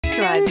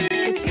drive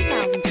the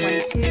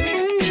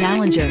 2022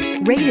 Challenger.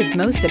 Rated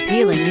most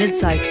appealing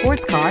midsize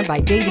sports car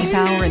by J.D.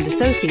 Power and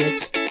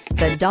Associates,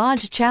 the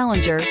Dodge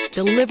Challenger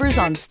delivers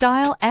on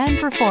style and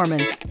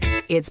performance.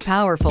 It's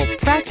powerful,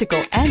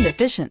 practical, and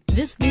efficient.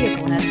 This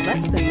vehicle has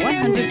less than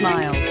 100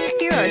 miles.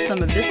 Here are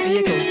some of this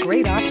vehicle's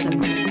great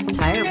options: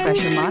 tire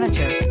pressure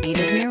monitor,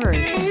 heated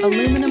mirrors,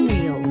 aluminum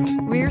wheels,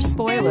 rear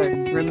spoiler,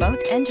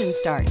 remote engine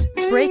start,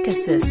 brake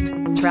assist,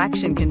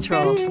 traction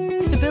control,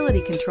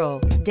 stability control,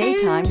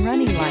 daytime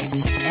running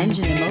lights,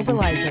 engine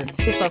immobilizer.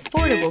 If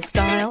affordable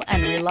style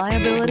and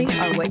reliability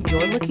are what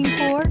you're looking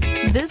for,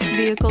 this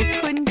vehicle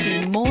couldn't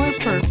be more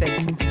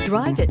perfect.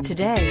 Drive it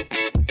today.